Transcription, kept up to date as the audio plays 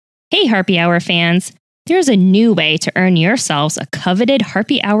Hey, Harpy Hour fans! There's a new way to earn yourselves a coveted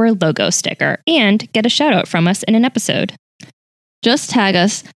Harpy Hour logo sticker and get a shout out from us in an episode. Just tag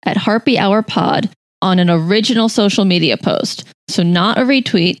us at Harpy Hour Pod on an original social media post. So not a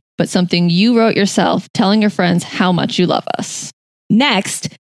retweet, but something you wrote yourself telling your friends how much you love us.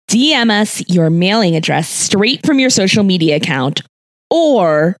 Next, DM us your mailing address straight from your social media account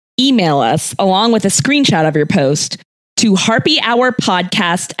or email us along with a screenshot of your post to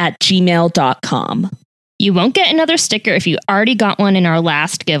harpyhourpodcast@gmail.com. You won't get another sticker if you already got one in our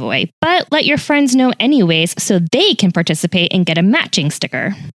last giveaway, but let your friends know anyways so they can participate and get a matching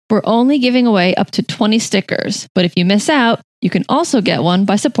sticker. We're only giving away up to 20 stickers, but if you miss out, you can also get one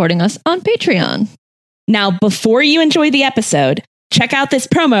by supporting us on Patreon. Now, before you enjoy the episode, check out this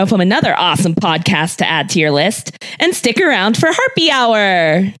promo from another awesome podcast to add to your list and stick around for Harpy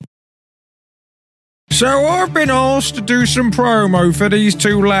Hour. So I've been asked to do some promo for these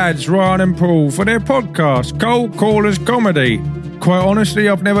two lads, Ryan and Paul, for their podcast, Cold Callers Comedy. Quite honestly,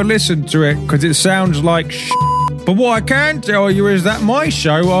 I've never listened to it because it sounds like shit. But what I can tell you is that my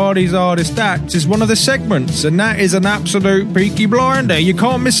show, Artie's Hardest Acts, is one of the segments, and that is an absolute peaky blinder you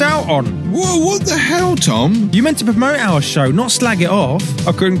can't miss out on. Whoa, what the hell, Tom? You meant to promote our show, not slag it off.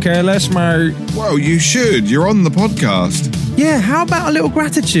 I couldn't care less, mate. Well, you should. You're on the podcast. Yeah, how about a little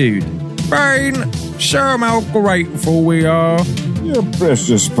gratitude? Rain, show them how grateful we are. Your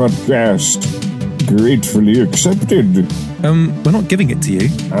precious podcast. Gratefully accepted. We're not giving it to you.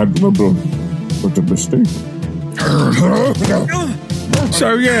 Admirable. What a mistake.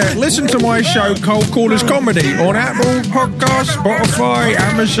 So yeah, listen to my show Cold Callers Comedy on Apple Podcasts, Spotify,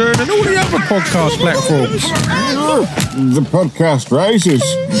 Amazon and all the other podcast platforms. The podcast rises.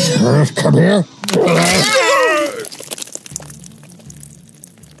 Come here.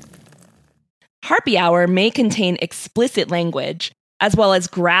 Harpy Hour may contain explicit language, as well as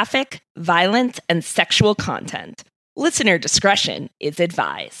graphic, violent, and sexual content. Listener discretion is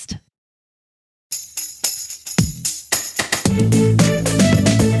advised.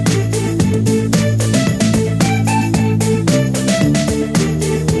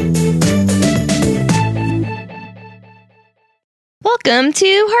 Welcome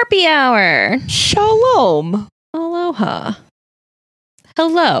to Harpy Hour. Shalom. Aloha.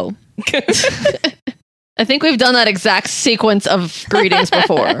 Hello. I think we've done that exact sequence of greetings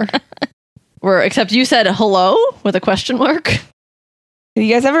before. Except you said hello with a question mark. Have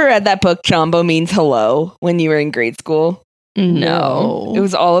you guys ever read that book, Jumbo Means Hello, when you were in grade school? No. It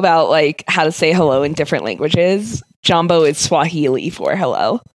was all about like how to say hello in different languages. Jumbo is Swahili for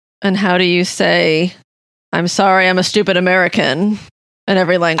hello. And how do you say, I'm sorry, I'm a stupid American in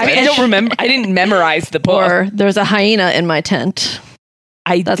every language? I don't remember. I didn't memorize the book. Or there's a hyena in my tent.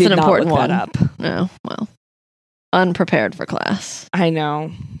 That's an important look one. that up. No, well, unprepared for class. I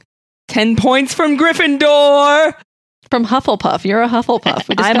know. 10 points from Gryffindor. From Hufflepuff. You're a Hufflepuff.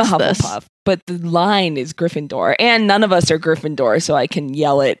 We I'm a discussed Hufflepuff, but the line is Gryffindor, and none of us are Gryffindor, so I can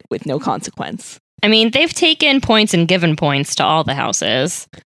yell it with no consequence. I mean, they've taken points and given points to all the houses.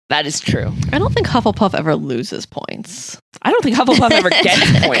 That is true. I don't think Hufflepuff ever loses points. I don't think Hufflepuff ever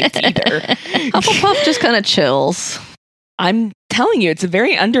gets points either. Hufflepuff just kind of chills. I'm telling you, it's a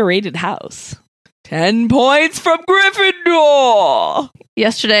very underrated house. 10 points from Gryffindor.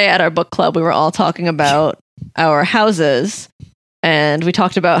 Yesterday at our book club, we were all talking about our houses, and we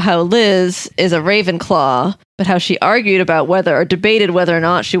talked about how Liz is a Ravenclaw, but how she argued about debated whether or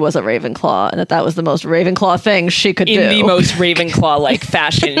not she was a Ravenclaw, and that was the most Ravenclaw thing she could do. In the most Ravenclaw-like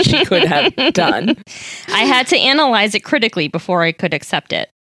fashion she could have done. I had to analyze it critically before I could accept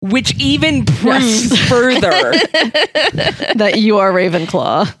it. Which even proves further that you are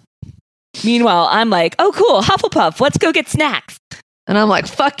Ravenclaw. Meanwhile, I'm like, oh cool, Hufflepuff, let's go get snacks. And I'm like,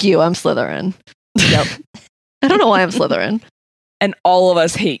 fuck you, I'm Slytherin. Yep. I don't know why I'm Slytherin. And all of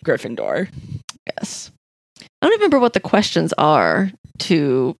us hate Gryffindor. Yes. I don't remember what the questions are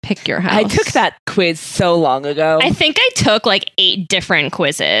to pick your house. I took that quiz so long ago. I think I took like 8 different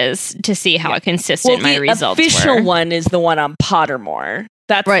quizzes to see how consistent my results were. The official one is the one on Pottermore.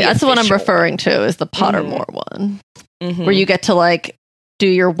 That's right. That's the one I'm referring one. To is the Pottermore one, Mm-hmm. where you get to like do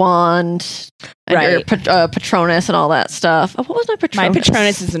your wand and your Patronus and all that stuff. Oh, what was my Patronus? My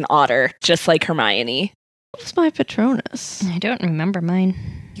Patronus is an otter, just like Hermione. What was my Patronus? I don't remember mine.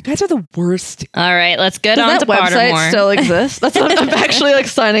 You guys are the worst. All right, let's get Does on that to website Pottermore. still exist? That's what I'm actually like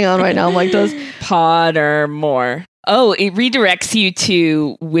signing on right now. I'm like, does Pottermore? Oh, it redirects you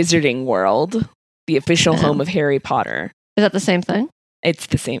to Wizarding World, the official home of Harry Potter. Is that the same thing? It's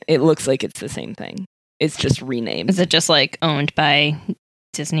the same. It looks like it's the same thing. It's just renamed. Is it just like owned by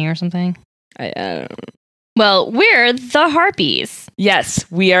Disney or something? I don't know. Well, we're the Harpies. Yes,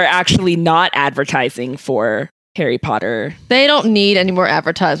 we are actually not advertising for Harry Potter. They don't need any more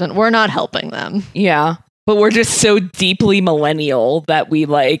advertisement. We're not helping them. Yeah. But we're just so deeply millennial that we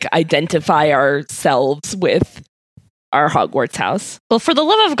like identify ourselves with our Hogwarts house. Well, for the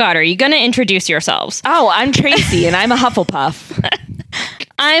love of God, are you going to introduce yourselves? Oh, I'm Tracy and I'm a Hufflepuff.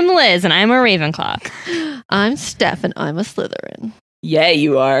 I'm Liz and I'm a Ravenclaw. I'm Steph and I'm a Slytherin. Yeah,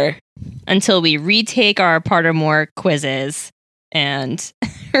 you are. Until we retake our Pottermore quizzes and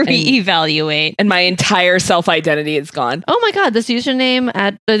reevaluate. And my entire self-identity is gone. Oh my God, this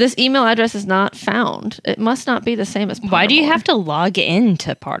username, this email address is not found. It must not be the same as Pottermore. Why do you have to log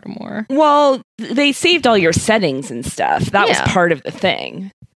into Pottermore? Well, they saved all your settings and stuff. That was Yeah. part of the thing.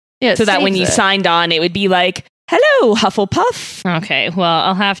 Yeah, it So that when you saves it. signed on, it would be like, hello, Hufflepuff. Okay, well,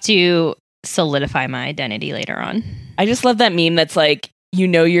 I'll have to solidify my identity later on. I just love that meme that's like, you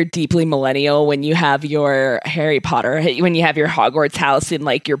know you're deeply millennial when you have your Harry Potter, when you have your Hogwarts house in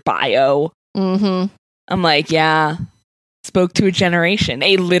like your bio. Mm-hmm. I'm like, yeah, spoke to a generation,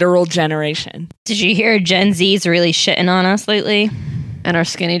 a literal generation. Did you hear Gen Z's really shitting on us lately? And our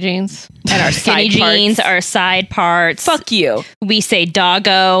skinny jeans. And our Skinny side parts. jeans, our side parts. Fuck you. We say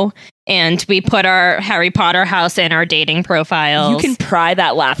doggo, and we put our Harry Potter house in our dating profiles. You can pry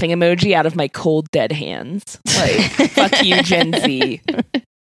that laughing emoji out of my cold, dead hands. Like, fuck you, Gen Z.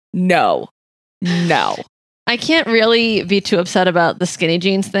 No. I can't really be too upset about the skinny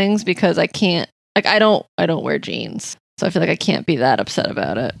jeans things because I can't, like, I don't wear jeans. So I feel like I can't be that upset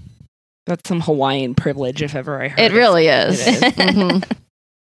about it. That's some Hawaiian privilege if ever I heard It really is. It is. Mhm.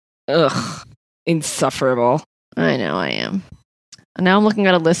 Ugh. Insufferable. I know I am. And now I'm looking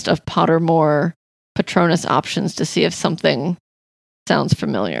at a list of Pottermore Patronus options to see if something sounds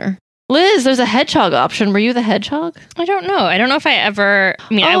familiar. Liz, there's a hedgehog option. Were you the hedgehog? I don't know. I don't know if I ever.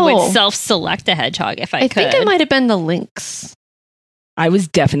 I mean, I Oh. would self-select a hedgehog if I could. think I might have been the lynx. I was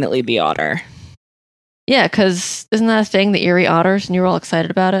definitely the otter. Yeah, because isn't that a thing, the Erie Otters, and you were all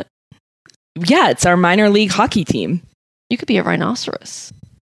excited about it? Yeah, it's our minor league hockey team. You could be a rhinoceros.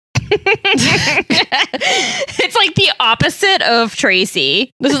 It's like the opposite of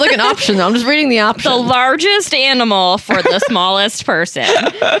Tracy. This is like an option, though. I'm just reading the option. The largest animal for the smallest person.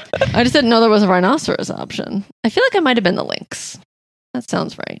 I just didn't know there was a rhinoceros option. I feel like I might have been the lynx. That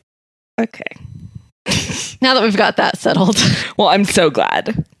sounds right. Okay. Now that we've got that settled. Well, I'm so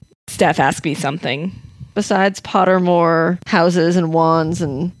glad. Steph asked me something. Besides Pottermore houses and wands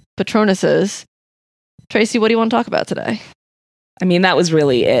and Patronuses, Tracy, what do you want to talk about today? I mean, that was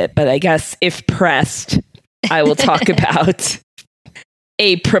really it. But I guess if pressed, I will talk about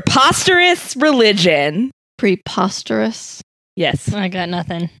a preposterous religion. Preposterous? Yes. I got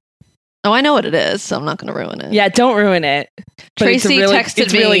nothing. Oh, I know what it is, so I'm not going to ruin it. Yeah, don't ruin it. But Tracy texted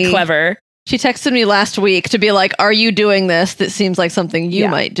it's really me- clever. She texted me last week to be like, are you doing this? That seems like something you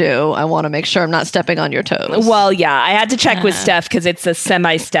Yeah. might do. I want to make sure I'm not stepping on your toes. Well, yeah, I had to check with Uh-huh. Steph because it's a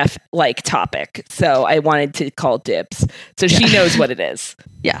semi-Steph like topic. So I wanted to call dibs. So she knows what it is.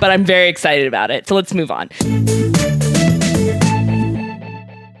 Yeah. But I'm very excited about it. So let's move on.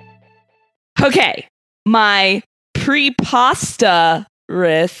 Okay. My preposterous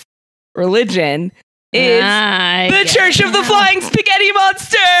religion is the Church of the Flying Spaghetti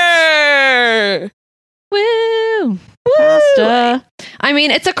Monster. Woo! Pasta. I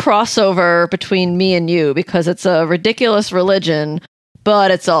mean, it's a crossover between me and you because it's a ridiculous religion, but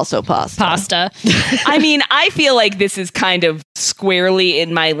it's also pasta. Pasta. I mean, I feel like this is kind of squarely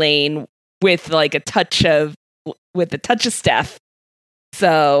in my lane with like a touch of Steph.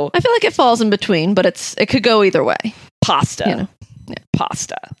 So I feel like it falls in between, but it could go either way. pasta. You know.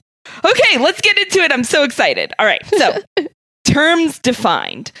 Pasta. Okay, let's get into it. I'm so excited. All right. So, terms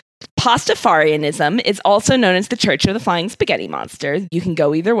defined. Pastafarianism is also known as the Church of the Flying Spaghetti Monster. You can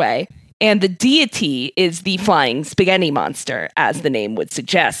go either way. And the deity is the Flying Spaghetti Monster, as the name would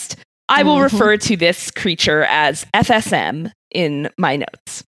suggest. I will refer to this creature as FSM in my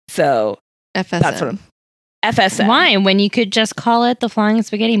notes. So, FSM. that's what I'm... FSM. Why? When you could just call it the Flying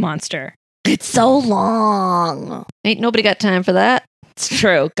Spaghetti Monster. It's so long. Ain't nobody got time for that. It's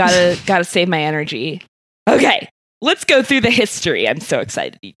true. Gotta save my energy. Okay, let's go through the history. I'm so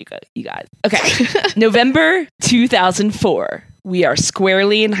excited, you guys. Okay, November 2004. We are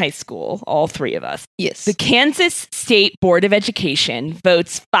squarely in high school, all three of us. Yes. The Kansas State Board of Education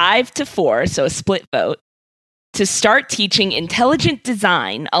votes 5-4, so a split vote, to start teaching intelligent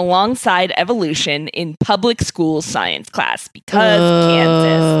design alongside evolution in public school science class because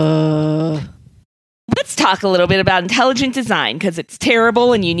Kansas. Let's talk a little bit about intelligent design because it's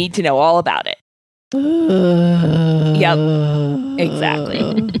terrible and you need to know all about it. Yep,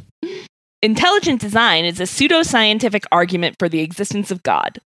 exactly. intelligent design is a pseudoscientific argument for the existence of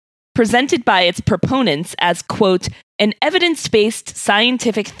God, presented by its proponents as, quote, an evidence-based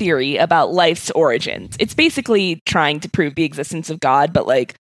scientific theory about life's origins. It's basically trying to prove the existence of God, but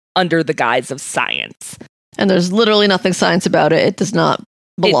like under the guise of science. And there's literally nothing science about it. It does not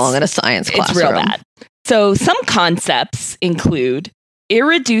belong in a science classroom. It's real bad. So some concepts include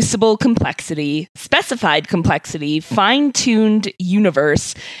irreducible complexity, specified complexity, fine-tuned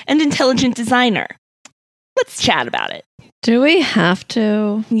universe, and intelligent designer. Let's chat about it. Do we have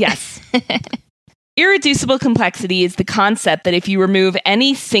to? Yes. Irreducible complexity is the concept that if you remove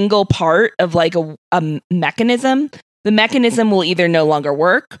any single part of like a mechanism, the mechanism will either no longer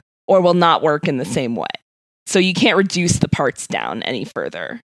work or will not work in the same way. So you can't reduce the parts down any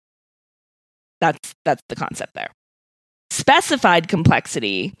further. That's the concept there. Specified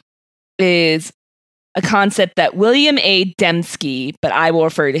complexity is a concept that William A. Dembski, but I will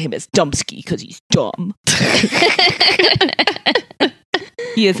refer to him as Dumpski because he's dumb.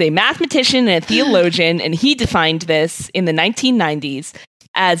 He is a mathematician and a theologian, and he defined this in the 1990s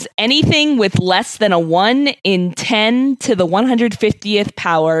as anything with less than a 1 in 10 to the 150th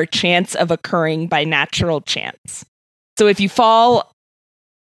power chance of occurring by natural chance. So if you fall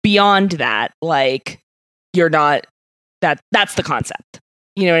beyond that, like, you're not, that's the concept.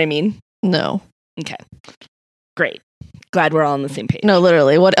 You know what I mean? No. Okay. Great. Glad we're all on the same page. No,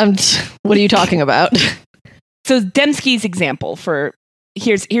 literally. What are you talking about? So Dembski's example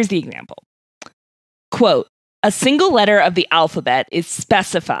here's the example. Quote, a single letter of the alphabet is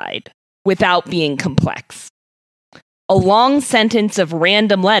specified without being complex. A long sentence of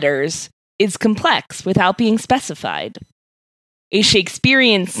random letters is complex without being specified. A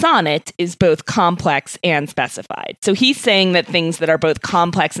Shakespearean sonnet is both complex and specified. So he's saying that things that are both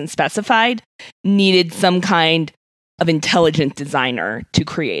complex and specified needed some kind of intelligent designer to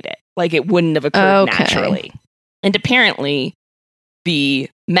create it. Like it wouldn't have occurred naturally. And apparently, the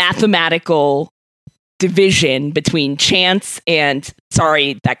mathematical division between chance and,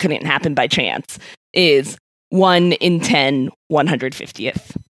 sorry, that couldn't happen by chance, is 1 in 10,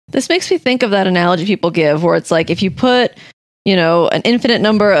 150th. This makes me think of that analogy people give where it's like if you put, an infinite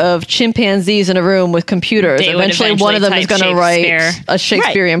number of chimpanzees in a room with computers, eventually one of them is going to write a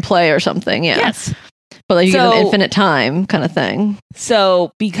Shakespearean play or something. Yeah. Yes. But like you give them infinite time kind of thing.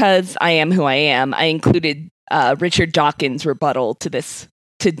 So because I am who I am, I included Richard Dawkins' rebuttal to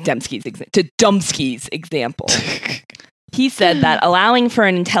Dembski's example. He said that allowing for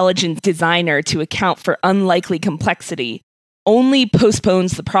an intelligent designer to account for unlikely complexity only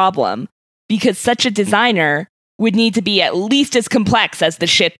postpones the problem because such a designer would need to be at least as complex as the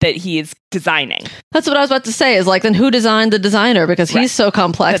shit that he is designing. That's what I was about to say is like, then who designed the designer? Because he's so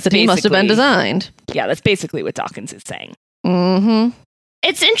complex that he must have been designed. Yeah, that's basically what Dawkins is saying. Mm-hmm.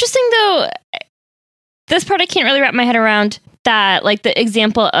 It's interesting though. This part I can't really wrap my head around that, like the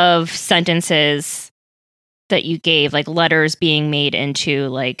example of sentences that you gave, like letters being made into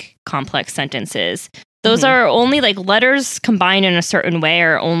like complex sentences. Those are only like letters combined in a certain way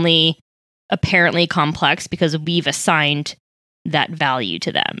are only apparently complex because we've assigned that value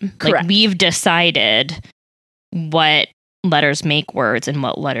to them. Correct. Like we've decided what letters make words and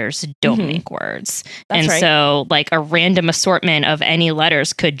what letters don't make words. That's right. So like a random assortment of any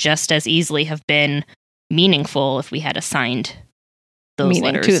letters could just as easily have been meaningful if we had assigned those meaning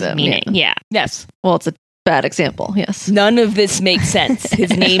letters to them. meaning. Yeah. Yes. Well, it's a bad example. Yes. None of this makes sense.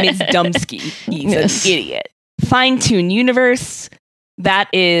 His name is Dembski. He's an idiot. Fine-tune universe. That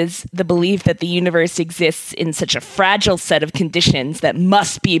is the belief that the universe exists in such a fragile set of conditions that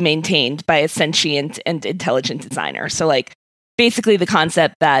must be maintained by a sentient and intelligent designer. So like basically the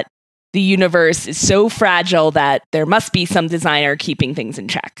concept that the universe is so fragile that there must be some designer keeping things in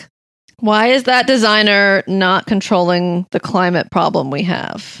check. Why is that designer not controlling the climate problem we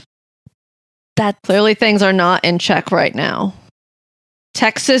have? That clearly things are not in check right now.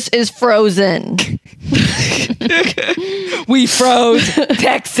 Texas is frozen. We froze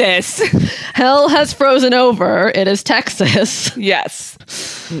Texas. Hell has frozen over. It is Texas. Yes.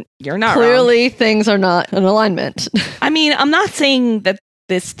 You're not Clearly, wrong. things are not in alignment. I mean, I'm not saying that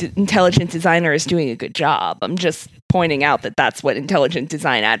this intelligent designer is doing a good job. I'm just pointing out that that's what intelligent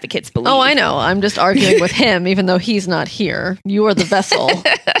design advocates believe. Oh, I know. I'm just arguing with him, even though he's not here. You are the vessel.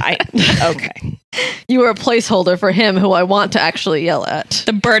 Okay. You are a placeholder for him who I want to actually yell at.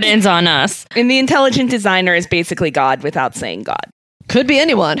 The burden's on us. And the intelligent designer is basically God without saying God. Could be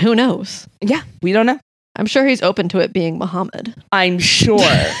anyone. Who knows? Yeah, we don't know. I'm sure he's open to it being Muhammad. I'm sure.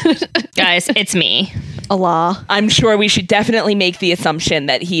 Guys, it's me. Allah. I'm sure we should definitely make the assumption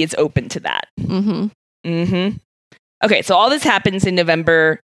that he is open to that. Mm-hmm. Mm-hmm. Okay, so all this happens in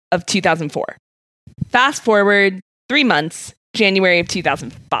November of 2004. Fast forward 3 months, January of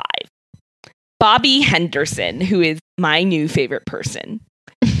 2005. Bobby Henderson, who is my new favorite person.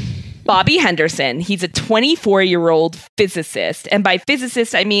 Bobby Henderson, he's a 24-year-old physicist. And by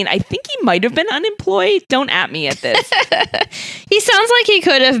physicist, I mean, I think he might have been unemployed. Don't at me at this. He sounds like he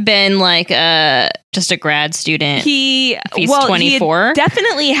could have been like just a grad student. He's 24. He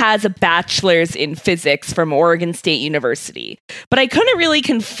definitely has a bachelor's in physics from Oregon State University. But I couldn't really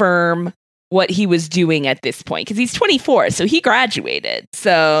confirm what he was doing at this point because he's 24, so he graduated.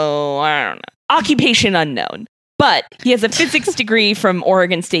 So, I don't know. Occupation unknown. But he has a physics degree from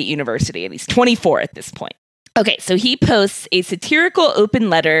Oregon State University, and he's 24 at this point. Okay, so he posts a satirical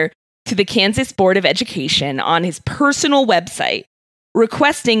open letter to the Kansas Board of Education on his personal website,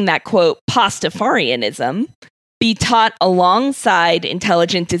 requesting that, quote, Pastafarianism be taught alongside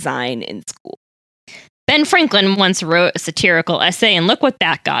intelligent design in school. Ben Franklin once wrote a satirical essay, and look what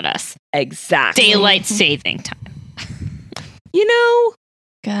that got us. Exactly. Daylight saving time. You know,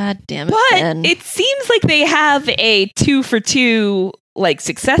 God damn it, but Ben. it seems like they have a 2 for 2 like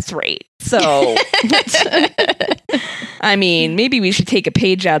success rate. So, I mean, maybe we should take a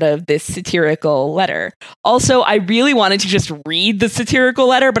page out of this satirical letter. Also, I really wanted to just read the satirical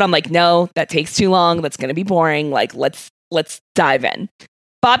letter, but I'm like, no, that takes too long. That's going to be boring. Like, let's dive in.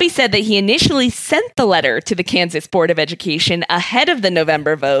 Bobby said that he initially sent the letter to the Kansas Board of Education ahead of the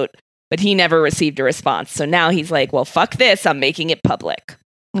November vote, but he never received a response. So now he's like, well, fuck this. I'm making it public.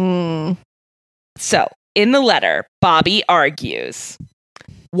 So, in the letter, Bobby argues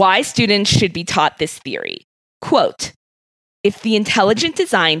why students should be taught this theory. Quote, if the intelligent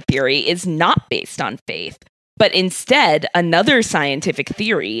design theory is not based on faith, but instead another scientific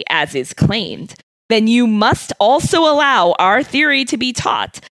theory, as is claimed, then you must also allow our theory to be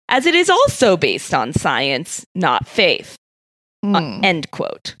taught, as it is also based on science, not faith. End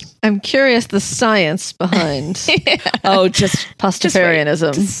quote. I'm curious the science behind Oh, just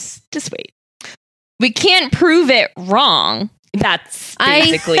Pastafarianism. Just wait. We can't prove it wrong. That's I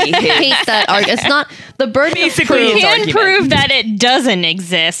basically his. hate that argument. It's not the burden Basically, of We his proof. can argument. prove that it doesn't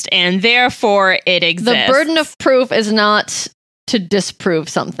exist, and therefore it exists. The burden of proof is not to disprove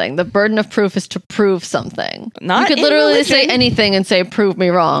something. The burden of proof is to prove something. Not you could in literally say religion. anything and say, prove me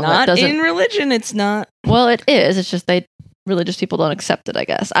wrong. Not that doesn't. in religion, it's not. Well, it is. It's just religious people don't accept it, I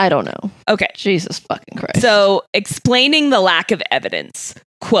guess. I don't know. Okay. Jesus fucking Christ. So, explaining the lack of evidence.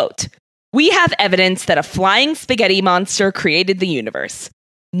 Quote, we have evidence that a flying spaghetti monster created the universe.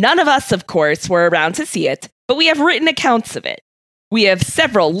 None of us, of course, were around to see it, but we have written accounts of it. We have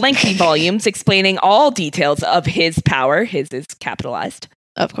several lengthy volumes explaining all details of his power. His is capitalized.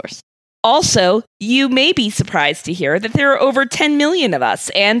 Of course. Also, you may be surprised to hear that there are over 10 million of us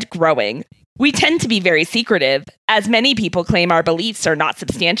and growing. We tend to be very secretive, as many people claim our beliefs are not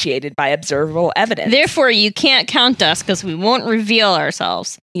substantiated by observable evidence. Therefore, you can't count us because we won't reveal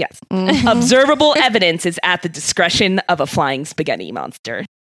ourselves. Yes. Mhm. Observable evidence is at the discretion of a flying spaghetti monster.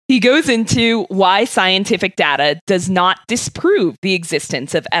 He goes into why scientific data does not disprove the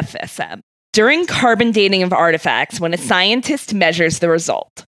existence of FSM. During carbon dating of artifacts, when a scientist measures the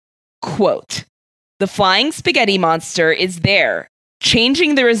result, quote, the flying spaghetti monster is there,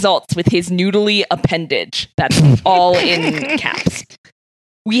 changing the results with his noodly appendage. That's all in caps.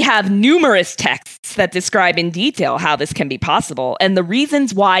 We have numerous texts that describe in detail how this can be possible and the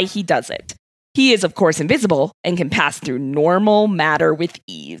reasons why he does it. He is, of course, invisible and can pass through normal matter with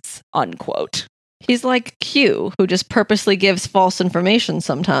ease, unquote. He's like Q, who just purposely gives false information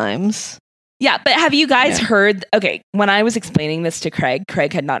sometimes. Yeah, but have you guys heard? Okay, when I was explaining this to Craig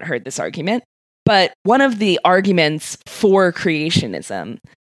had not heard this argument. But one of the arguments for creationism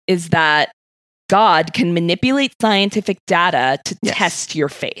is that God can manipulate scientific data to Yes. test your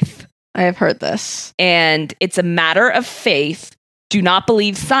faith. I have heard this. And it's a matter of faith. Do not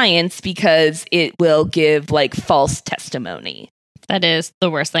believe science because it will give like false testimony. That is the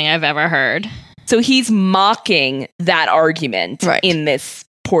worst thing I've ever heard. So he's mocking that argument Right. in this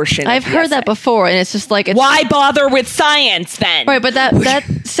portion. I've heard that before, and it's just like it's, Why bother with science then? right, but that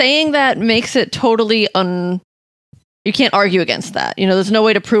saying that makes it totally you can't argue against that. You know, there's no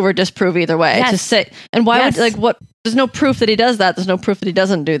way to prove or disprove either way. Yes. To say, and why Yes. would like what? There's no proof that he does that. There's no proof that he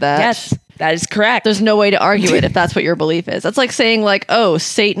doesn't do that. Yes, that is correct. There's no way to argue it if that's what your belief is. That's like saying like, oh,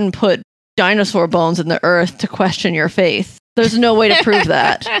 Satan put dinosaur bones in the earth to question your faith. There's no way to prove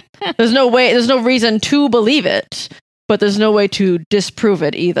that. There's no way. There's no reason to believe it, but there's no way to disprove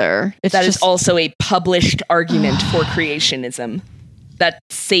it either. It's That is just also a published argument for creationism. That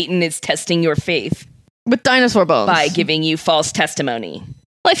Satan is testing your faith with dinosaur bones. by giving you false testimony.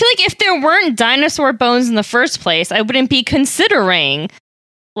 Well, I feel like if there weren't dinosaur bones in the first place, I wouldn't be considering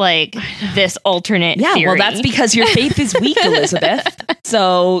like this alternate Yeah, theory. well, that's because your faith is weak, Elizabeth.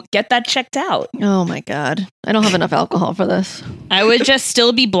 So get that checked out. Oh my God. I don't have enough alcohol for this. I would just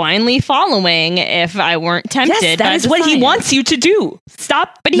still be blindly following if I weren't tempted. Yes, by that is the what he science. wants you to do.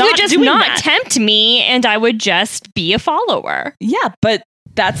 Stop. But he not would just doing not that. tempt me, and I would just be a follower. Yeah, but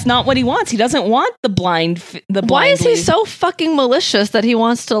that's not what he wants. He doesn't want the blind. Why is he so fucking malicious that he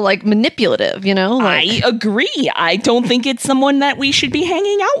wants to like manipulative, you know? Like, I agree. I don't think it's someone that we should be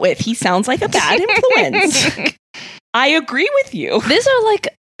hanging out with. He sounds like a bad influence. I agree with you.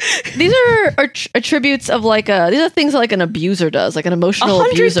 these are attributes of like these are things like an abuser does, like an emotional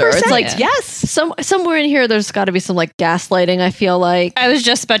abuser. It's like yes. somewhere in here there's got to be some like gaslighting, I feel like. I was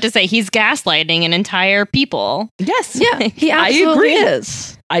just about to say he's gaslighting an entire people. Yes. Yeah, he I absolutely agree.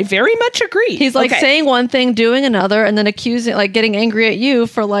 is. I very much agree. He's like Okay. saying one thing, doing another, and then accusing, like getting angry at you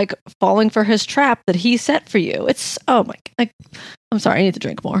for like falling for his trap that he set for you. It's I'm sorry, I need to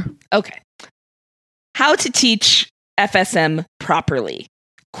drink more. Okay. How to teach FSM properly.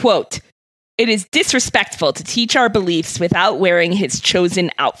 Quote, "It is disrespectful to teach our beliefs without wearing his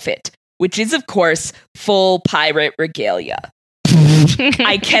chosen outfit, which is, of course, full pirate regalia.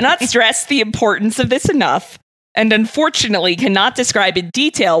 I cannot stress the importance of this enough, and unfortunately cannot describe in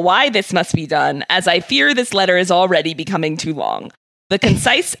detail why this must be done, as I fear this letter is already becoming too long. The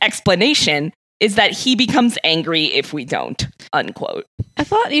concise explanation is that he becomes angry if we don't." Unquote. I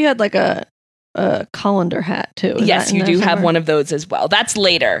thought you had like a colander hat too. Is Yes, that in you there do have somewhere? one of those as well. That's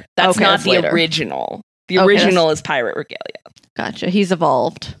later. That's Okay, not that's the later. original. The Okay, original is pirate regalia. Gotcha. He's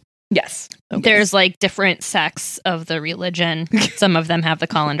evolved. Yes. Okay. There's like different sects of the religion. Some of them have the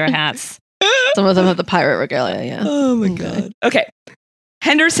colander hats. Some of them have the pirate regalia. Yeah. Oh my Okay. God. Okay.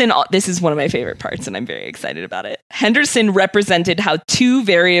 Henderson, this is one of my favorite parts, and I'm very excited about it. Henderson represented how two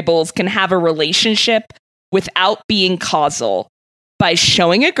variables can have a relationship without being causal by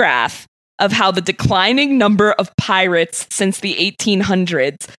showing a graph of how the declining number of pirates since the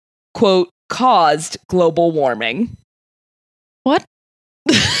 1800s, quote, caused global warming. What?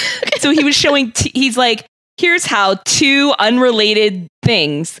 So he was showing, he's like, here's how two unrelated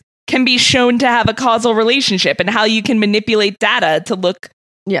things can be shown to have a causal relationship and how you can manipulate data to look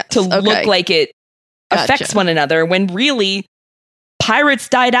Yes. look like it affects Gotcha. one another when really pirates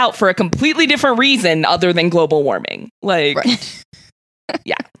died out for a completely different reason other than global warming. Like, Right.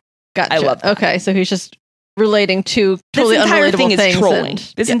 Yeah. Gotcha. I love that. Okay, so he's just relating two totally this entire unrelatable thing is things. trolling. and-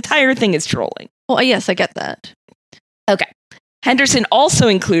 This yes. entire thing is trolling. Well, yes, I get that. Henderson also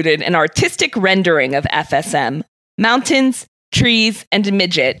included an artistic rendering of FSM, mountains, trees, and a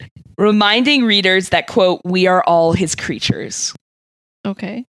midget, reminding readers that, quote, "we are all his creatures."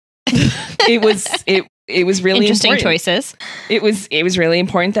 Okay. It was really Interesting important. choices. It was really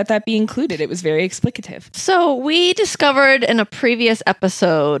important that be included. It was very explicative. So we discovered in a previous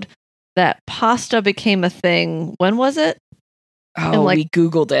episode that pasta became a thing. When was it? Oh, like- we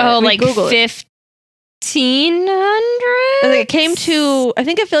Googled it. Oh, we like Google it. 1500? I think it came to. I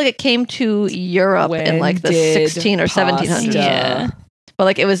feel like it came to Europe in When like the did 16 or 1700s. pasta- Yeah. But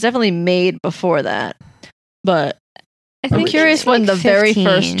like it was definitely made before that. But I I'm think curious it's when like the very 15.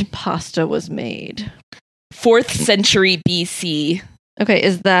 first pasta was made. 4th century BC. Okay,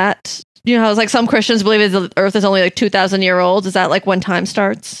 is that, you know how it's like some Christians believe the Earth is only like 2,000 years old? Is that like when time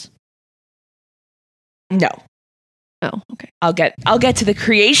starts? No, Oh, okay. I'll get to the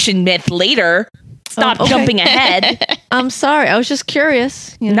creation myth later. Stop okay. jumping ahead. I'm sorry. I was just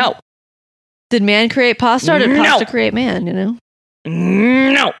curious. You know? No, Did man create pasta or did No. pasta create man? You know?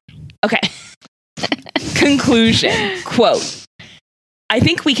 no. Okay. Conclusion. Quote. "I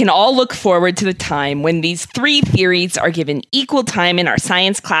think we can all look forward to the time when these three theories are given equal time in our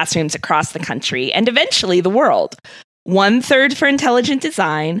science classrooms across the country and eventually the world. 1/3 for intelligent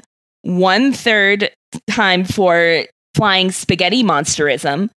design, 1/3 time for flying spaghetti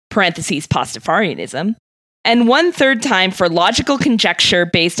monsterism, parentheses Pastafarianism, and 1/3 time for logical conjecture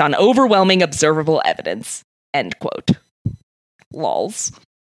based on overwhelming observable evidence." End quote. Lols.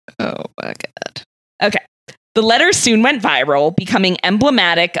 Oh my God. Okay. The letter soon went viral, becoming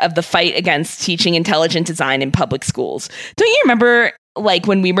emblematic of the fight against teaching intelligent design in public schools. Don't you remember, like,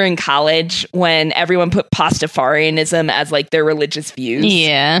 when we were in college, when everyone put Pastafarianism as, like, their religious views?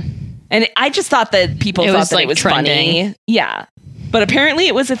 Yeah. And I just thought that people It thought was, that like, it was trending. funny. Yeah. But apparently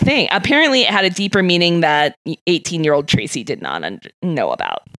it was a thing. Apparently it had a deeper meaning that 18-year-old Tracy did not know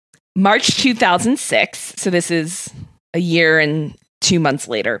about. March 2006, so this is a year and 2 months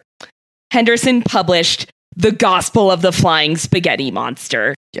later, Henderson published The Gospel of the Flying Spaghetti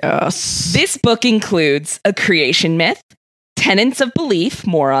Monster. Yes. This book includes a creation myth, tenets of belief,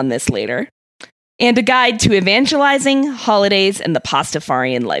 more on this later, and a guide to evangelizing, holidays, and the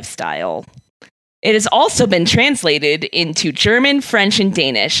Pastafarian lifestyle. It has also been translated into German, French, and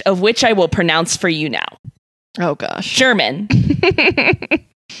Danish, of which I will pronounce for you now. Oh gosh. German.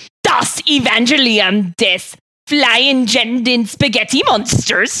 Das Evangelium des Flyingenden Spaghetti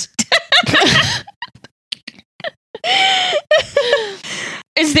Monsters.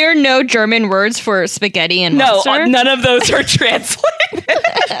 Is there no German words for spaghetti and monster? No, none of those are translated.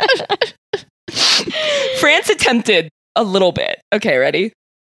 France attempted a little bit. Okay, ready?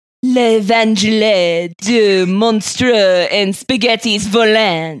 L'Evangile de monstre and spaghettis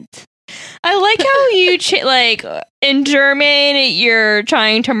volant. I like how you in German you're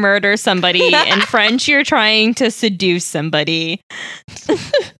trying to murder somebody, in French you're trying to seduce somebody.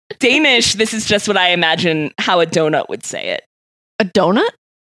 Danish, this is just what I imagine how a donut would say it. A donut?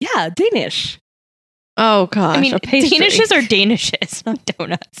 Yeah, Danish. Oh gosh. I mean, a pastry. Danishes are Danishes, not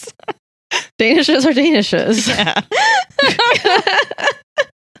donuts. Danishes are Danishes. Yeah.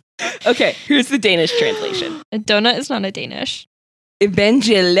 Okay, here's the Danish translation. A donut is not a Danish.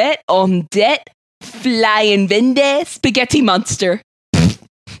 Evangelet om det flyende spaghetti monster.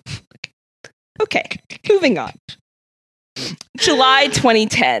 Okay, moving on. July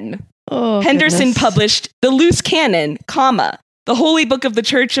 2010. Oh, Henderson goodness. published The Loose Cannon, comma, the Holy Book of the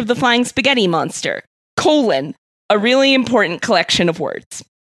Church of the Flying Spaghetti Monster, colon, a really important collection of words.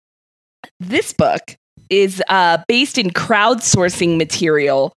 This book is based in crowdsourcing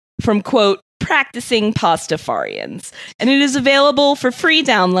material from, quote, practicing Pastafarians, and it is available for free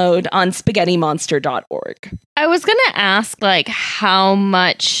download on spaghettimonster.org. I was going to ask how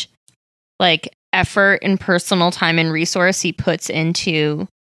much effort and personal time and resource he puts into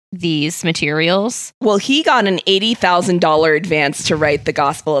these materials. Well, he got an $80,000 advance to write the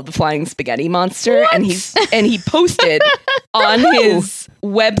Gospel of the Flying Spaghetti Monster, and he posted on his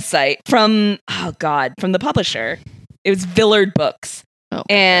website from the publisher. It was Villard Books. Oh,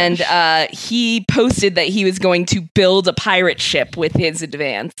 and he posted that he was going to build a pirate ship with his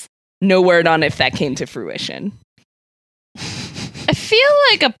advance. No word on if that came to fruition. I feel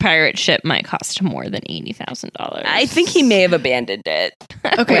like a pirate ship might cost more than $80,000. I think he may have abandoned it.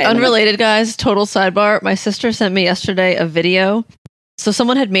 Okay, When- unrelated, guys. Total sidebar. My sister sent me yesterday a video. So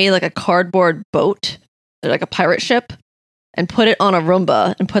someone had made a cardboard boat, like a pirate ship, and put it on a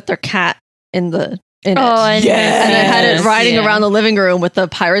Roomba and put their cat in it. and Yes. And I had it riding yeah. around the living room with the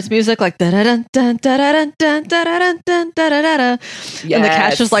pirates music, like da da da da da da da da da da, and the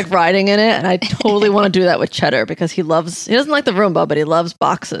cat's just riding in it. And I totally want to do that with Cheddar because he doesn't like the Roomba, but he loves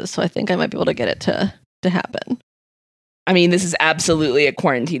boxes. So I think I might be able to get it to happen. I mean, this is absolutely a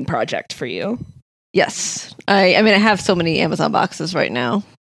quarantine project for you. Yes, I mean I have so many Amazon boxes right now,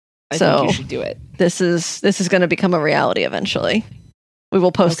 I so think you should do it. this is going to become a reality eventually. We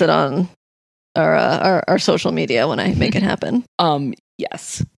will post it on our social media when I make it happen.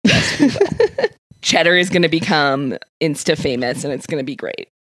 Yes, we will. Cheddar is going to become Insta famous, and it's going to be great.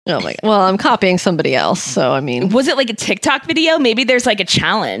 Oh my god! Well, I'm copying somebody else, so I mean, Was it like a TikTok video? Maybe there's a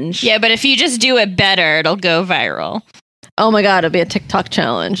challenge. Yeah, but if you just do it better, it'll go viral. oh my god, it'll be a TikTok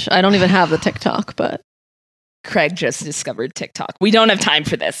challenge. I don't even have the TikTok, but Craig just discovered TikTok. We don't have time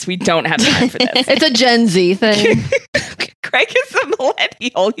for this. We don't have time for this. it's a Gen Z thing, Craig is a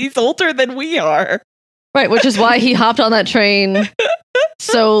millennial. He's older than we are. right? Which is why he hopped on that train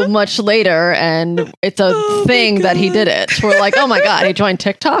so much later, and it's a thing that he did it. We're like, oh my god, he joined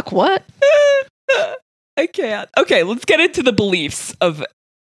TikTok. What? I can't. Okay, let's get into the beliefs of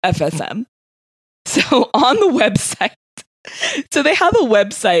FSM. So on the website, so they have a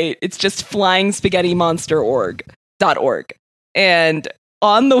website. It's just flyingspaghettimonster.org. And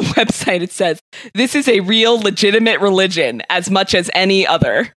on the website, it says, this is a real legitimate religion as much as any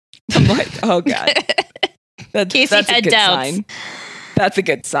other. I'm like, oh God. Casey That's a had good doubts. sign. That's a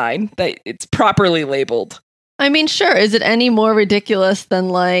good sign that it's properly labeled. I mean, sure. Is it any more ridiculous than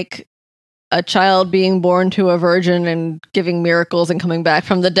a child being born to a virgin and giving miracles and coming back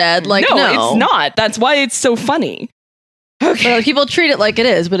from the dead? No, it's not. That's why it's so funny. Okay. But people treat it like it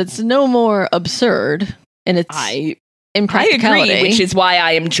is, but it's no more absurd in its I impracticality. agree, which is why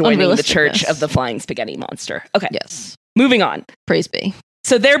I am joining the Church Unrealisticness. of the Flying Spaghetti Monster. Okay, yes, moving on. praise be.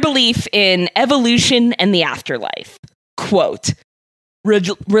 So their belief in evolution and the afterlife. Quote,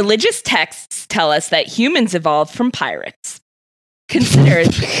 religious texts tell us that humans evolved from pirates. Consider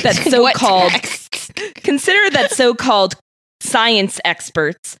that so-called science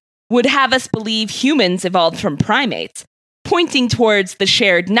experts would have us believe humans evolved from primates, pointing towards the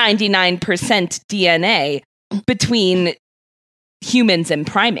shared 99% DNA between humans and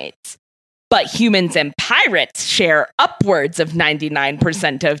primates. But humans and pirates share upwards of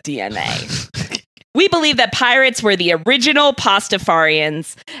 99% of DNA. We believe that pirates were the original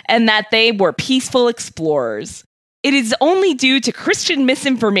Pastafarians and that they were peaceful explorers. It is only due to Christian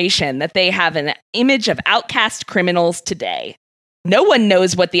misinformation that they have an image of outcast criminals today. No one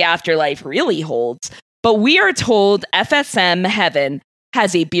knows what the afterlife really holds, but we are told FSM Heaven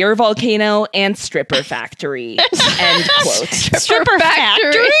has a beer volcano and stripper factory. End quote. Stripper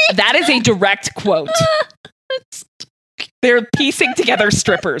factory? That is a direct quote. They're piecing together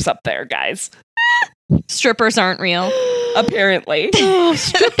strippers up there, guys. Strippers aren't real. Apparently. Oh,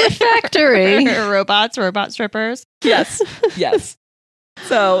 stripper factory. Robot strippers. Yes. Yes.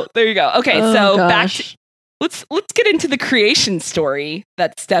 So there you go. Okay, Oh, so back gosh. to let's get into the creation story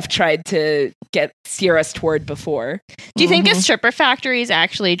that Steph tried to steer us toward before. Do you think a Mhm. stripper factory is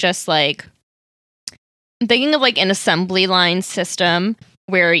actually just like, I'm thinking of like an assembly line system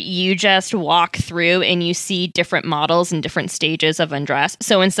where you just walk through and you see different models in different stages of undress.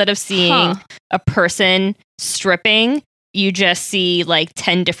 So instead of seeing Huh. a person stripping, you just see like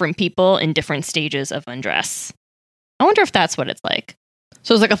 10 different people in different stages of undress. I wonder if that's what it's like.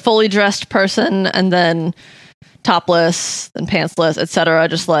 So it's like a fully dressed person and then topless, then pantsless, etc.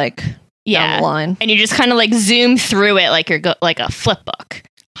 Just like down Yeah. the line. And you just kind of like zoom through it like you're like a flip book.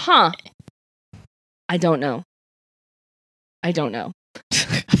 Huh. I don't know.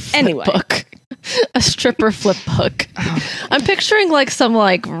 Anyway. Flip book. A stripper flip book. I'm picturing like some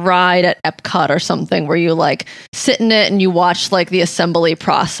like ride at Epcot or something where you like sit in it and you watch like the assembly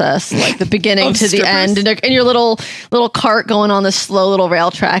process, like the beginning Of to the strippers? end, and in your little cart going on this slow little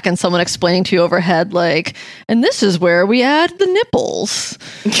rail track, and someone explaining to you overhead like, and this is where we add the nipples.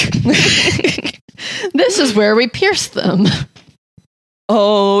 This is where we pierce them.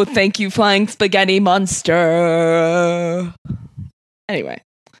 Oh, thank you, Flying Spaghetti Monster. Anyway.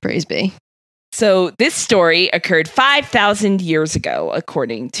 Praise be. So this story occurred 5,000 years ago,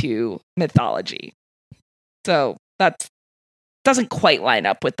 according to mythology. So that doesn't quite line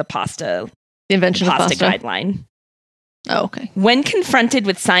up with the pasta The invention of pasta. guideline. Oh, okay. When confronted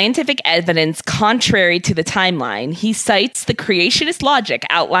with scientific evidence contrary to the timeline, he cites the creationist logic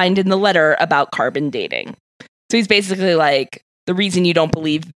outlined in the letter about carbon dating. So he's basically like, the reason you don't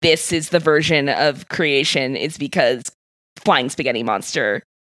believe this is the version of creation is because Flying Spaghetti Monster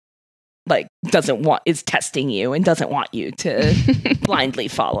is testing you and doesn't want you to blindly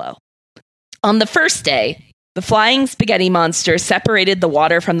follow. On the first day, the Flying Spaghetti Monster separated the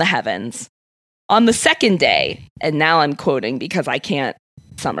water from the heavens. On the second day, and now I'm quoting because I can't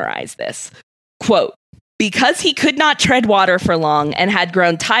summarize this, quote, because he could not tread water for long and had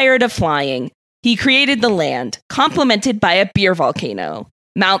grown tired of flying, he created the land, complemented by a beer volcano,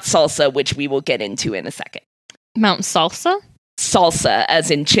 Mount Salsa, which we will get into in a second. Mount Salsa? Salsa, as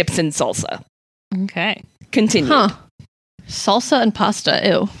in chips and salsa. Okay. Continue. Huh. Salsa and pasta.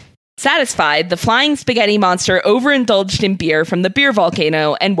 Ew. Satisfied, the Flying Spaghetti Monster overindulged in beer from the beer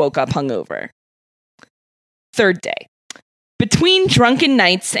volcano and woke up hungover. Third day. Between drunken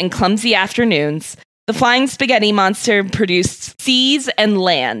nights and clumsy afternoons, the Flying Spaghetti Monster produced seas and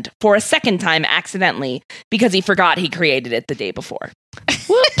land for a second time accidentally because he forgot he created it the day before.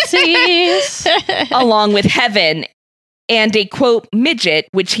 Whoopsies. Along with heaven and a, quote, midget,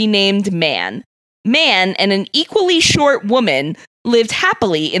 which he named Man. Man and an equally short woman lived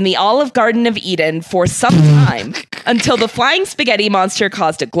happily in the Olive Garden of Eden for some time until the Flying Spaghetti Monster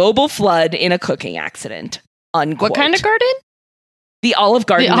caused a global flood in a cooking accident. Unquote. What kind of garden? The Olive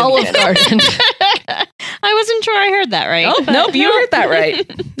Garden The of Olive Eden. Garden. I wasn't sure I heard that right. Oh, nope, you heard that right.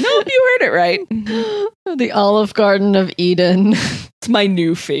 Nope, you heard it right. The Olive Garden of Eden. It's my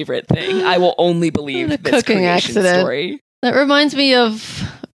new favorite thing. I will only believe The this cooking creation accident. story. That reminds me of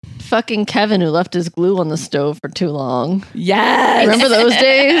fucking Kevin who left his glue on the stove for too long. Yes. Remember those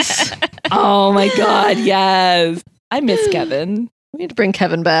days? Oh my God, yes. I miss Kevin. We need to bring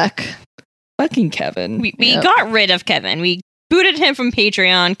Kevin back. Fucking Kevin. We Yep. got rid of Kevin. We booted him from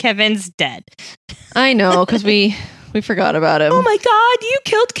Patreon. Kevin's dead. I know, because we forgot about him. Oh my God, you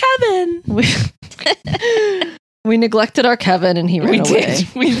killed Kevin. We neglected our Kevin and he ran We away.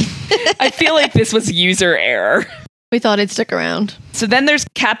 did. I feel like this was user error. We thought he'd stick around. So then there's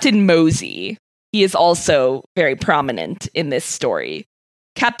Captain Mosey. He is also very prominent in this story.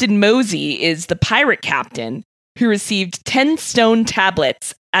 Captain Mosey is the pirate captain who received 10 stone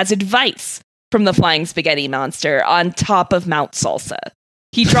tablets as advice from the Flying Spaghetti Monster on top of Mount Salsa.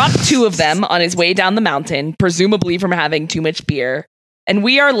 He dropped 2 of them on his way down the mountain, presumably from having too much beer. And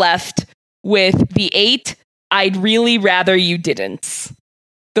we are left with the 8 I'd really rather you didn't.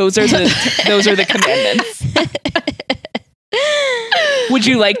 Those are the commandments. Would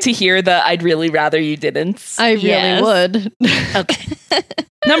you like to hear the I'd really rather you didn't? I really Yes. would. Okay.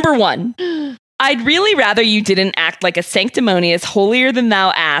 Number 1. I'd really rather you didn't act like a sanctimonious,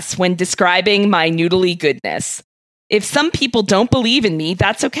 holier-than-thou ass when describing my noodly goodness. If some people don't believe in me,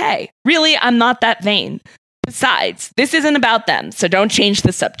 that's okay. Really, I'm not that vain. Besides, this isn't about them, so don't change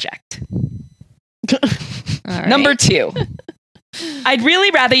the subject. All right. Number 2. I'd really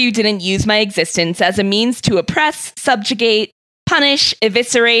rather you didn't use my existence as a means to oppress, subjugate, punish,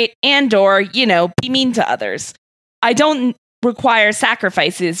 eviscerate, and/or, be mean to others. I don't require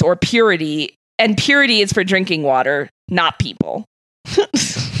sacrifices or purity, and purity is for drinking water, not people.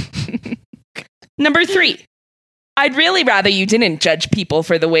 Number 3. I'd really rather you didn't judge people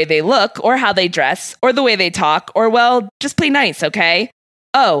for the way they look, or how they dress, or the way they talk, or, well, just play nice, okay?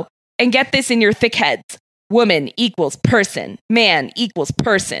 Oh, and get this in your thick heads. Woman equals person. Man equals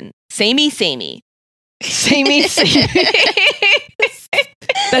person. Samey, samey. Samey, samey.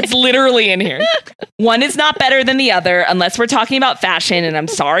 That's literally in here. One is not better than the other unless we're talking about fashion, and I'm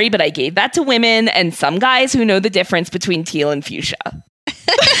sorry, but I gave that to women and some guys who know the difference between teal and fuchsia.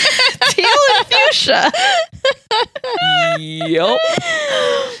 Teal and fuchsia. Yup.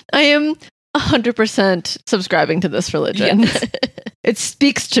 I am 100% subscribing to this religion. Yes. It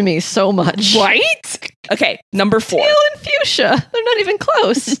speaks to me so much. Right? Okay, number 4. Teal and fuchsia. They're not even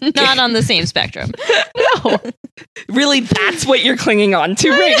close. Not on the same spectrum. No. Really, that's what you're clinging on to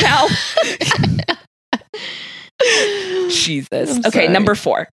right now? Jesus. I'm Okay, sorry. number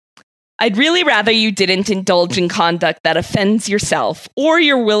 4. I'd really rather you didn't indulge in conduct that offends yourself or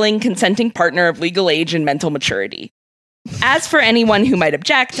your willing, consenting partner of legal age and mental maturity. As for anyone who might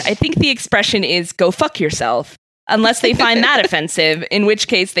object, I think the expression is go fuck yourself, unless they find that offensive, in which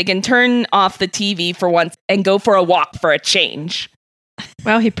case they can turn off the TV for once and go for a walk for a change.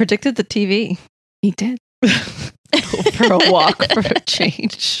 Wow, he predicted the TV. He did. Go for a walk for a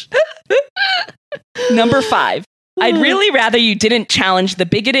change. Number 5. I'd really rather you didn't challenge the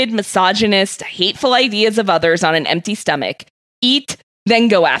bigoted, misogynist, hateful ideas of others on an empty stomach. Eat, then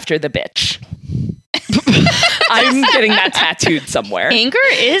go after the bitch. I'm getting that tattooed somewhere. Anger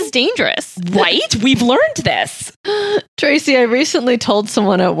is dangerous. Right? We've learned this. Tracy, I recently told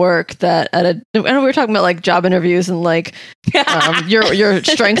someone at work that I know we were talking about like job interviews and like your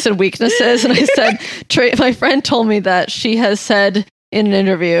strengths and weaknesses. And I said, my friend told me that she has said in an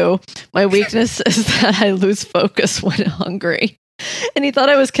interview, my weakness is that I lose focus when hungry. And he thought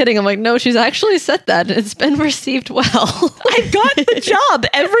I was kidding. I'm like, no, she's actually said that. And it's been received well. I've got the job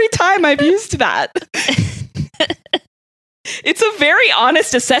every time I've used that. It's a very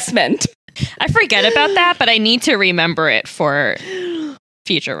honest assessment. I forget about that, but I need to remember it for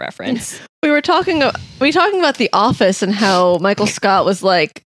future reference. We were talking about The Office and how Michael Scott was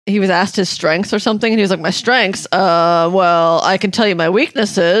like, he was asked his strengths or something, and he was like, my strengths, well, I can tell you my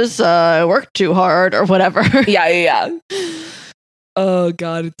weaknesses, I work too hard or whatever. Yeah. Oh,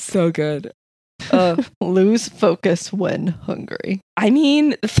 God, it's so good. Lose focus when hungry. I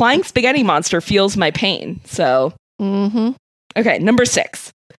mean, the flying spaghetti monster feels my pain, so... Mm-hmm. Okay, number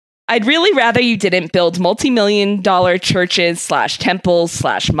 6. I'd really rather you didn't build multi-million-dollar churches / temples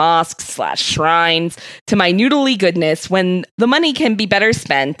 / mosques / shrines to my noodly goodness when the money can be better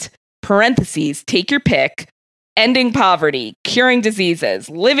spent, parentheses, take your pick, ending poverty, curing diseases,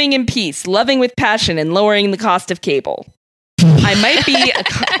 living in peace, loving with passion, and lowering the cost of cable. I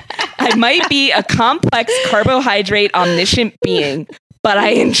might be a complex carbohydrate omniscient being, but I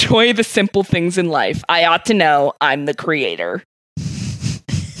enjoy the simple things in life. I ought to know I'm the creator.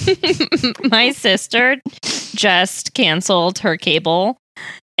 My sister just canceled her cable,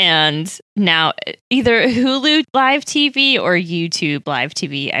 and now either Hulu Live TV or YouTube Live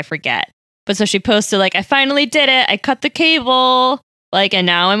TV, I forget. But so she posted like, I finally did it. I cut the cable. Like, and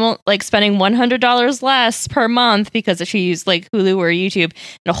now I'm like spending $100 less per month because she used like Hulu or YouTube.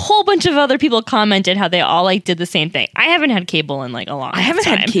 And a whole bunch of other people commented how they all like did the same thing. I haven't had cable in like a long time. I haven't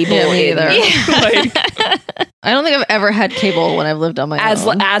had cable Yeah, me either. like, I don't think I've ever had cable when I've lived on my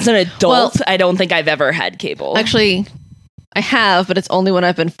own. as an adult. I don't think I've ever had cable. Actually, I have, but it's only when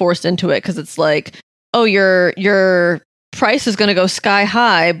I've been forced into it because it's like, oh, your price is going to go sky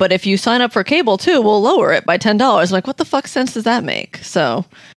high, but if you sign up for cable too, we'll lower it by $10. I'm like, what the fuck sense does that make? So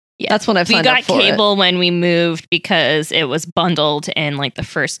Yeah. that's when I've We signed got up for cable when we moved because it was bundled in like the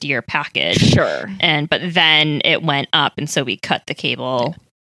first year package. Sure. But then it went up, and so we cut the cable.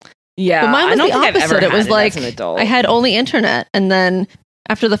 Yeah. But mine was I don't the think I've ever opposite. It had was like as an adult. I had only internet, and then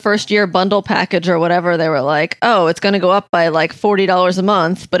after the first year bundle package or whatever, they were like, oh, it's going to go up by like $40 a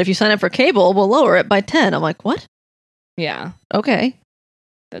month, but if you sign up for cable, we'll lower it by 10. I'm like, what? Yeah. Okay.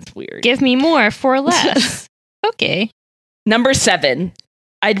 That's weird. Give me more for less. Okay. Number 7.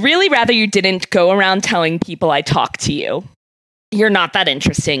 I'd really rather you didn't go around telling people I talk to you. You're not that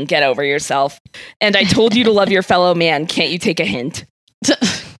interesting. Get over yourself. And I told you to love your fellow man. Can't you take a hint?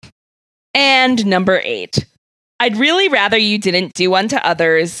 And number 8. I'd really rather you didn't do unto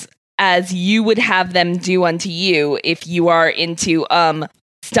others as you would have them do unto you if you are into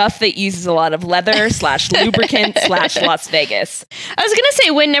stuff that uses a lot of leather / lubricant / Las Vegas. I was gonna say,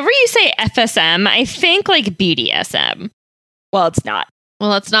 whenever you say FSM, I think like BDSM. Well, it's not.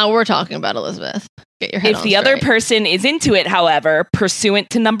 Well, that's not what we're talking about, Elizabeth. Get your head If on the other straight. person is into it, however, pursuant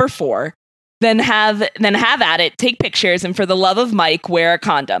to number 4, then have at it, take pictures, and for the love of Mike, wear a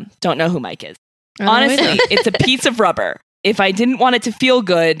condom. Don't know who Mike is. Honestly, it's a piece of rubber. If I didn't want it to feel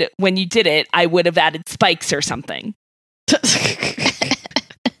good when you did it, I would have added spikes or something.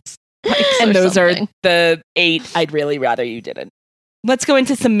 And those are the 8 I'd really rather you didn't. Let's go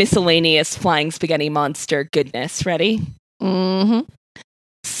into some miscellaneous flying spaghetti monster goodness. Ready? Mm-hmm.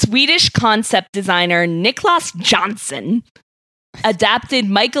 Swedish concept designer Niklas Jansson adapted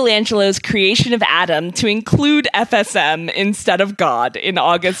Michelangelo's creation of Adam to include FSM instead of God in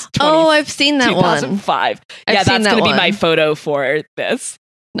August 20, Oh, I've seen that one. 2005. I've Yeah, seen that's that going to be one. my photo for this.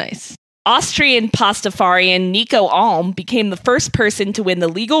 Nice. Austrian pastafarian Nico Alm became the first person to win the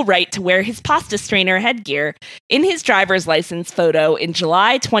legal right to wear his pasta strainer headgear in his driver's license photo in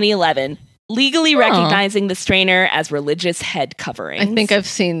July 2011, legally recognizing the strainer as religious head coverings. I think I've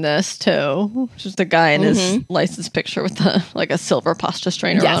seen this too. Just a guy in his license picture with a silver pasta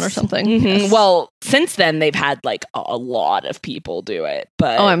strainer on or something. Mhm. Yes. Well, since then they've had like a lot of people do it,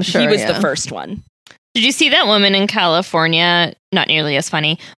 but Oh, I'm sure, he was yeah. the first one. Did you see that woman in California? Not nearly as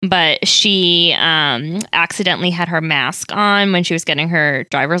funny, but she accidentally had her mask on when she was getting her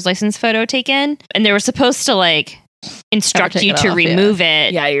driver's license photo taken, and they were supposed to like instruct take you it to off, remove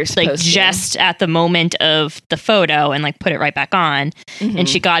it. Yeah, you're supposed like to. just at the moment of the photo and like put it right back on. Mhm. And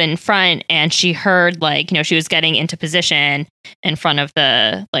she got in front and she heard like, she was getting into position in front of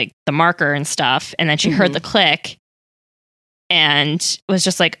the marker and stuff. And then she heard the click and was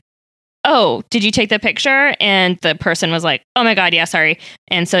just like, oh, did you take the picture? And the person was like, oh my God, yeah, sorry.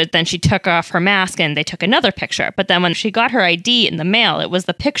 And so then she took off her mask and they took another picture. But then when she got her ID in the mail, it was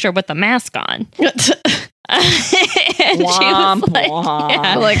the picture with the mask on. And she was Womp like, womp.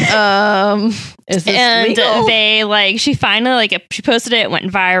 yeah. Is this And legal? they she finally she posted it, it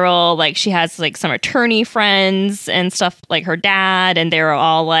went viral. Like she has some attorney friends and stuff, like her dad, and they were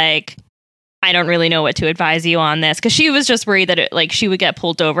all like, I don't really know what to advise you on this, because she was just worried that she would get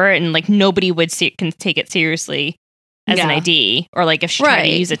pulled over and nobody would can take it seriously as an Yeah. ID, or if she tried to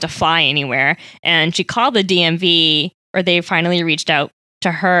Right. use it to fly anywhere. And she called the DMV, or they finally reached out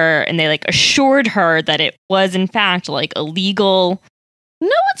to her and they assured her that it was in fact a legal, No,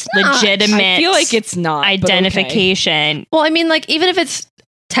 it's not. legitimate I feel like it's not but okay. identification. Well, I mean, even if it's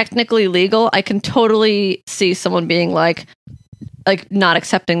technically legal, I can totally see someone being like not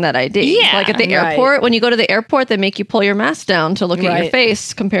accepting that ID. Yeah, Like at the right. airport, when you go to the airport, they make you pull your mask down to look at your Right.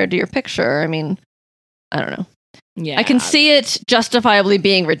 face compared to your picture. I mean, I don't know. Yeah, I can see it justifiably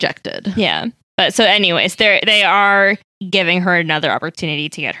being rejected. Yeah. But so anyways, they are giving her another opportunity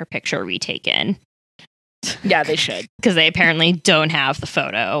to get her picture retaken, Yeah, they should. because they apparently don't have the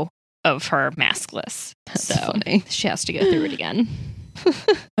photo of her maskless. That's So funny. she has to go through it again.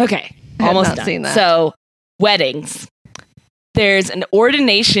 Okay, I had almost not done. seen that. So, weddings. There's an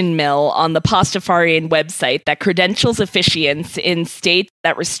ordination mill on the Pastafarian website that credentials officiants in states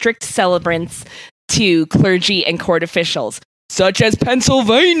that restrict celebrants to clergy and court officials, such as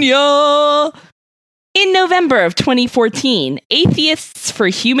Pennsylvania. In November of 2014, Atheists for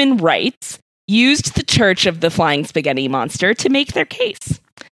Human Rights used the Church of the Flying Spaghetti Monster to make their case.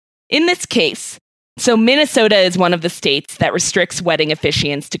 In this case, so Minnesota is one of the states that restricts wedding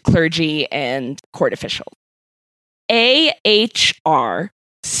officiants to clergy and court officials. AHR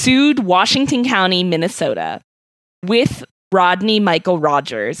sued Washington County, Minnesota, with Rodney Michael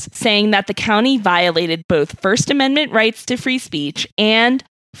Rogers, saying that the county violated both First Amendment rights to free speech and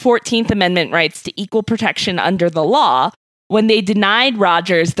 14th Amendment rights to equal protection under the law when they denied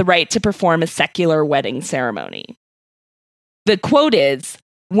Rogers the right to perform a secular wedding ceremony. The quote is,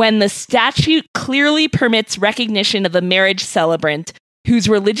 when the statute clearly permits recognition of a marriage celebrant whose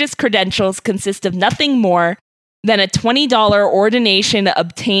religious credentials consist of nothing more than a $20 ordination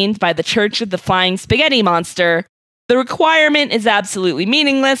obtained by the Church of the Flying Spaghetti Monster, the requirement is absolutely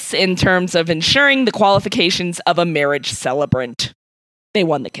meaningless in terms of ensuring the qualifications of a marriage celebrant. They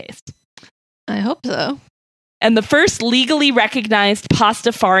won the case. I hope so. And the first legally recognized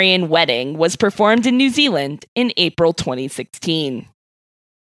Pastafarian wedding was performed in New Zealand in April 2016.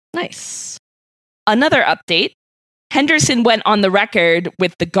 Nice. Another update, Henderson went on the record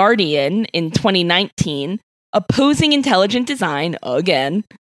with The Guardian in 2019 opposing intelligent design again,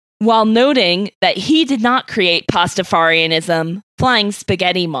 while noting that he did not create Pastafarianism. Flying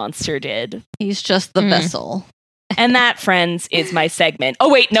Spaghetti Monster did. He's just the vessel. And that, friends, is my segment.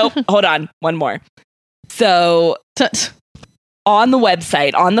 Oh, wait, nope. Hold on. One more. So on the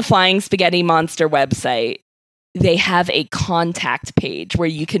website, on the Flying Spaghetti Monster website, they have a contact page where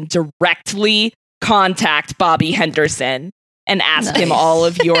you can directly contact Bobby Henderson and ask him all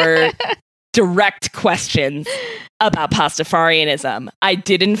of your direct questions about Pastafarianism. I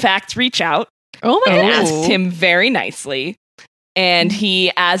did, in fact, reach out Oh my and god. asked him very nicely. And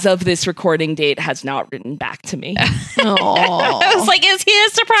he, as of this recording date, has not written back to me. I was like, is he a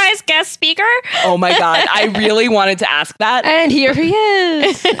surprise guest speaker? Oh my God. I really wanted to ask that. And here he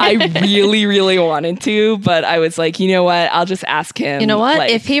is. I really, really wanted to, but I was like, you know what? I'll just ask him. You know what?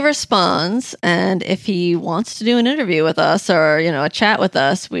 like- If he responds and if he wants to do an interview with us or, a chat with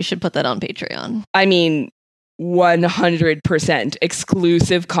us, we should put that on Patreon. I mean, 100%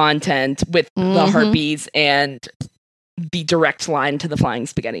 exclusive content with the Mhm. harpies and the direct line to the Flying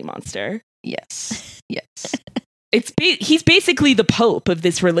Spaghetti Monster. Yes. Yes. He's basically the Pope of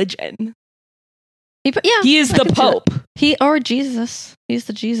this religion. Yeah. He is I the could see that. Pope. He or Jesus. He's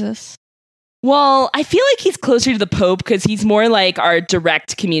the Jesus. Well, I feel like he's closer to the Pope because he's more like our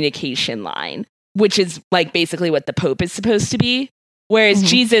direct communication line, which is like basically what the Pope is supposed to be. Whereas Mhm.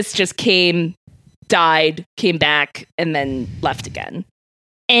 Jesus just came, died, came back, and then left again.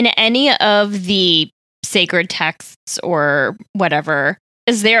 In any of the sacred texts or whatever,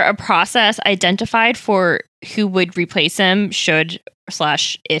 is there a process identified for who would replace him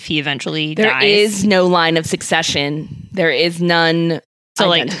if he eventually There dies? is no line of succession. There is none. So,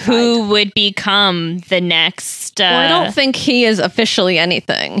 like, identified. who would become the next? Well, I don't think he is officially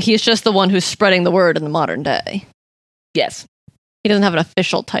anything. He's just the one who's spreading the word in the modern day. Yes. He doesn't have an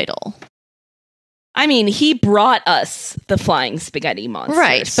official title. I mean, he brought us the Flying Spaghetti Monster.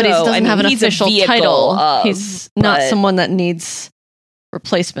 Right, but he so, doesn't have an he's a official vehicle title. of, He's not but- someone that needs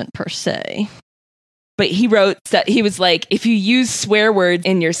replacement per se. But he wrote that he was like, if you use swear words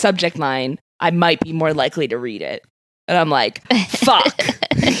in your subject line, I might be more likely to read it. And I'm like, fuck.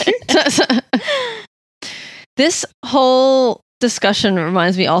 This whole discussion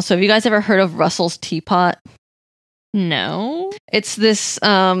reminds me also, have you guys ever heard of Russell's Teapot? No. It's this,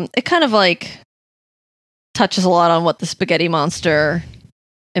 it kind of like touches a lot on what the Spaghetti Monster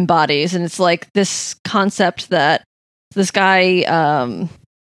embodies. And it's like this concept that this guy,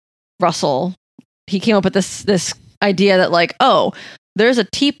 Russell, he came up with this idea that like, oh, there's a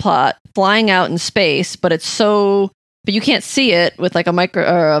teapot flying out in space, but you can't see it with like a micro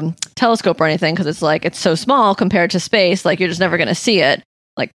or a telescope or anything because it's so small compared to space. Like you're just never going to see it.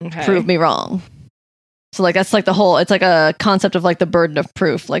 Like Okay. prove me wrong. So like that's like it's like a concept of like the burden of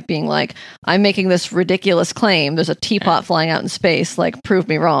proof, like being like, I'm making this ridiculous claim. There's a teapot flying out in space. Like prove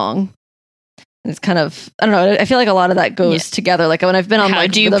me wrong. And it's kind of, I don't know. I feel like a lot of that goes together. Like when I've been on How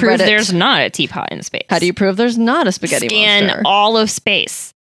like do you the prove Reddit, there's not a teapot in space? how do you prove there's not a spaghetti Scan monster? all of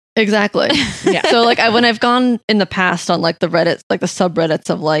space? Exactly. Yeah. So like when I've gone in the past on like the Reddit, like the subreddits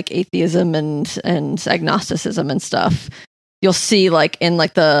of like atheism and agnosticism and stuff, you'll see like in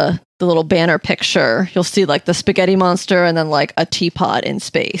like the little banner picture, you'll see like the spaghetti monster and then like a teapot in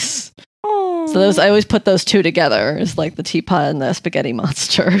space. So those, I always put those two together, is like the teapot and the spaghetti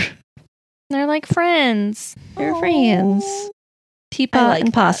monster. They're like friends. They're friends. Teapot like and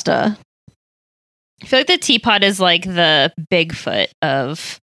that. pasta. I feel like the teapot is like the Bigfoot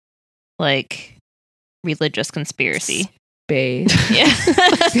of like religious conspiracy. Space. Yeah.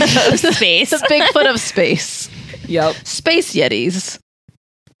 Space. The Bigfoot of space. Yep. Space Yetis.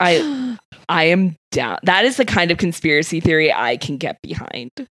 I am down. That is the kind of conspiracy theory I can get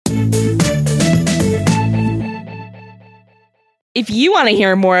behind. If you want to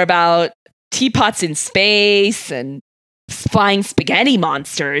hear more about teapots in space and flying spaghetti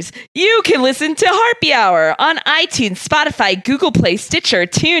monsters, you can listen to Harpy Hour on iTunes, Spotify, Google Play, Stitcher,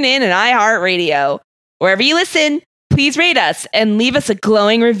 TuneIn, and iHeartRadio. Wherever you listen, please rate us and leave us a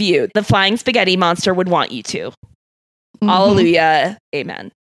glowing review. The Flying Spaghetti Monster would want you to. Hallelujah.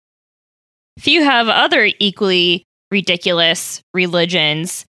 Amen. If you have other equally ridiculous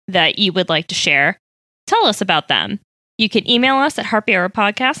religions that you would like to share, tell us about them. You can email us at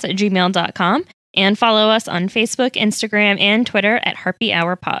harpyhourpodcast@gmail.com and follow us on Facebook, Instagram, and Twitter at Harpy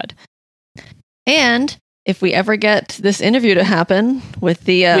Hour Pod. And if we ever get this interview to happen with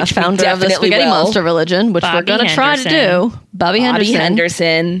the Which we founder of the definitely Spaghetti will. Monster religion, which we're Bobby going to try to Henderson. do, Bobby Bobby Henderson,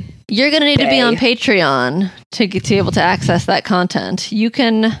 Henderson. you're going to need to be Bay. on Patreon to be able to access that content. You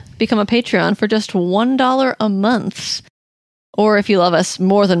can become a Patreon for just $1 a month. Or if you love us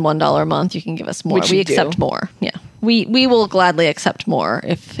more than $1 a month, you can give us more. Which we you accept do. more. Yeah. We will gladly accept more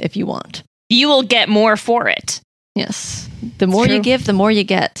if you want. You will get more for it. Yes. The more you true. give, the more you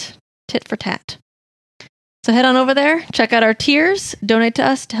get. Tit for tat. So head on over there, check out our tiers, donate to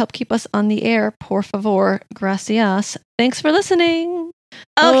us to help keep us on the air. Por favor, gracias. Thanks for listening.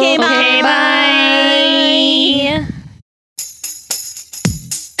 Okay, bye.